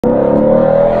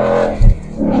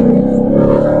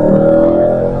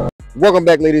Welcome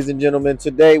back, ladies and gentlemen.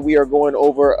 Today we are going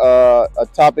over a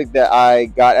topic that I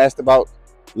got asked about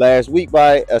last week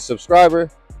by a subscriber.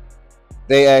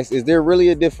 They asked, is there really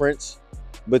a difference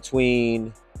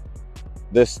between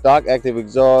the stock active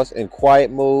exhaust in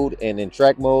quiet mode and in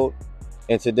track mode?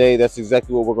 And today that's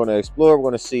exactly what we're going to explore. We're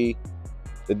going to see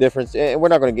the difference, and we're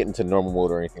not going to get into normal mode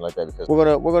or anything like that, because we're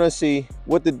going to see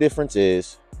what the difference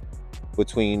is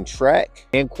between track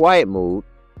and quiet mode.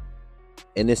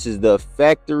 And this is the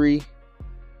factory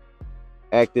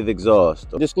active exhaust.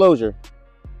 Disclosure,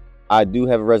 I do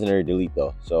have a resonary delete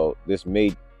though, so this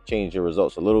may change your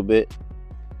results a little bit.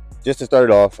 Just to start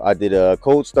it off, I did a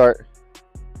cold start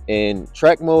in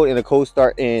track mode and a cold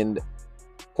start in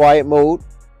quiet mode,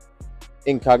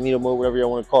 incognito mode, whatever you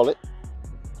want to call it.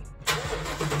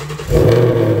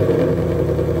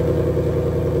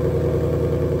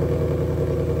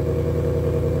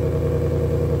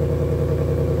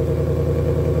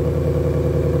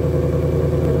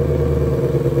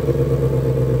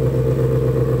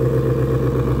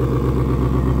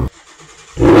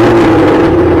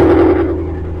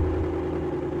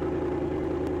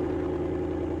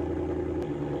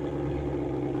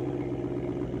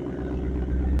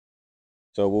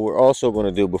 So what we're also going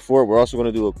to do we're also going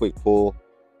to do a quick pull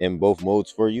in both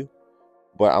modes for you.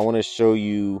 But I want to show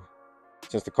you,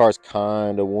 since the car's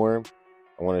kind of warm,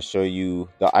 I want to show you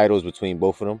the idles between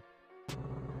both of them.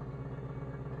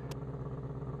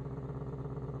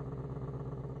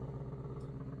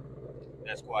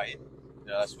 That's quiet.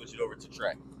 Now let's switch it over to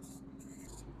track.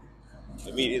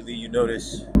 Immediately you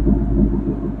notice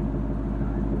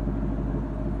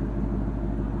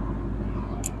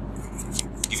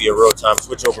give you a real time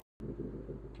switch over.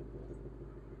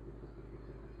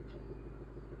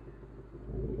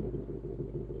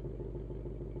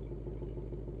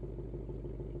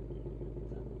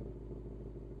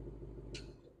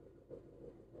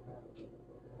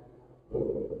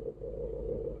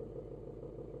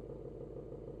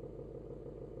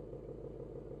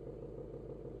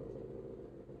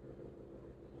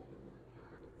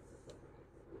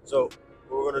 So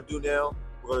what we're going to do now,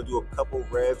 we're going to do a couple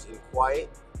revs in quiet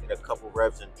and a couple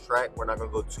revs in track. We're not going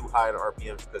to go too high in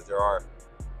RPMs because there are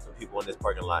some people in this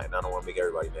parking lot and I don't want to make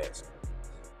everybody mad.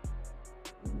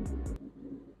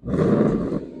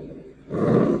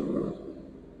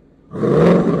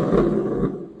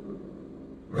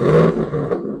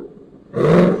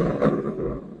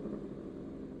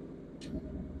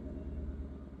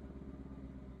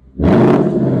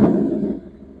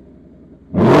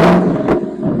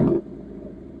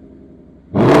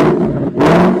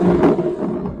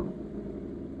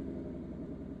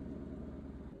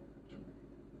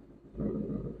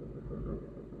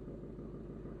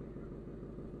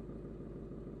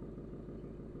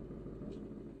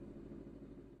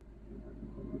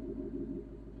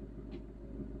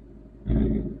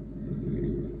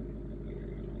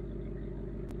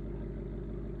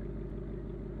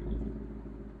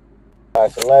 All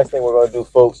right, so the last thing we're going to do,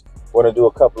 folks, we're going to do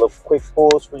a couple of quick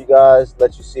pulls for you guys,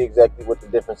 let you see exactly what the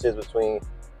difference is between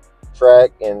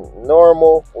track and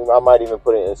normal. I might even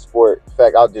put it in sport. In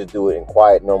fact, I'll just do it in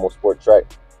quiet, normal, sport, track,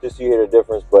 just so you hear the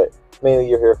difference, but mainly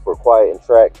you're here for quiet and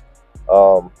track.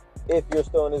 If you're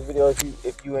still in this video,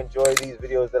 if you enjoy these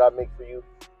videos that I make for you,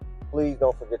 please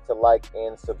don't forget to like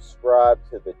and subscribe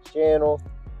to the channel.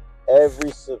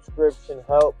 Every subscription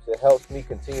helps. It helps me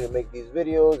continue to make these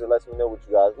videos. It lets me know what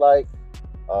you guys like,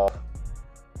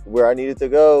 where I need it to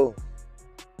go.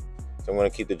 So I'm going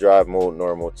to keep the drive mode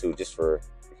normal too, just to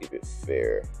keep it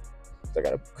fair. So I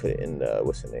got to put it in,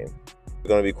 what's the name? We're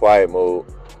going to be quiet mode.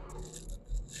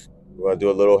 We're going to do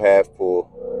a little half pull.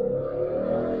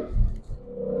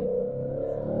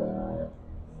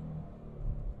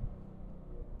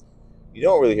 You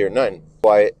don't really hear nothing.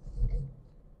 Quiet.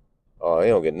 Oh, you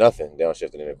don't get nothing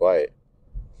downshifting in the quiet.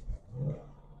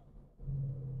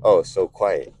 Oh, it's so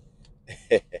quiet.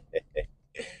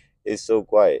 It's so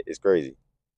quiet. It's crazy.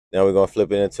 Now we're going to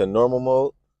flip it into normal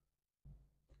mode.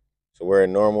 So we're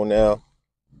in normal now.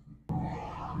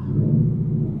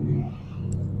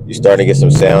 You're starting to get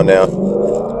some sound now.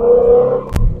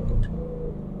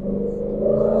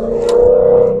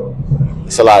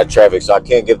 It's a lot of traffic, so I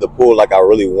can't give the pull like I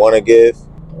really want to give.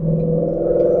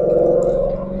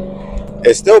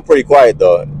 It's still pretty quiet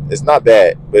though. It's not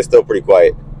bad, but it's still pretty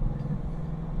quiet.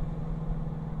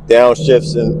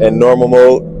 Downshifts in normal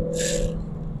mode.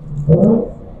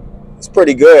 It's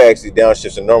pretty good actually,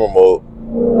 downshifts in normal mode.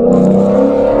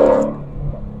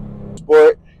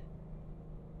 Sport.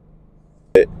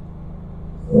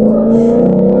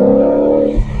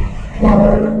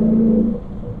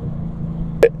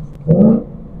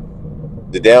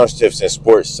 The downshifts in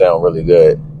sports sound really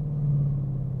good.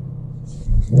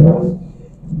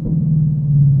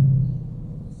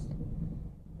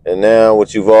 And now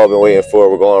what you've all been waiting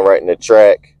for, we're going right in the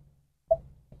track.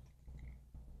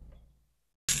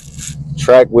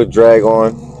 Track with drag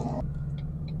on.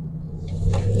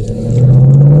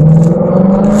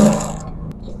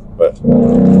 But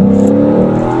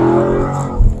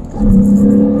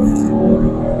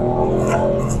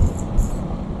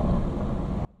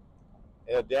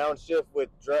and a downshift with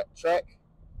track.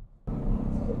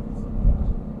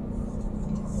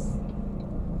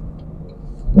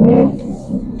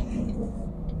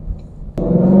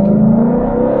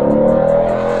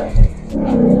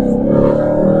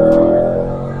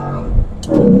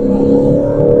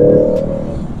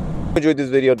 If you enjoyed this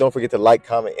video, don't forget to like,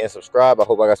 comment, and subscribe. I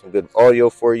hope I got some good audio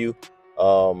for you.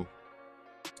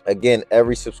 Again,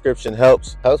 every subscription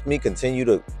helps me continue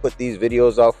to put these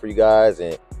videos out for you guys,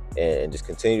 and just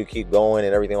continue to keep going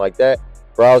and everything like that.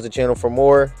 Browse the channel for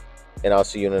more, and I'll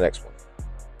see you in the next one.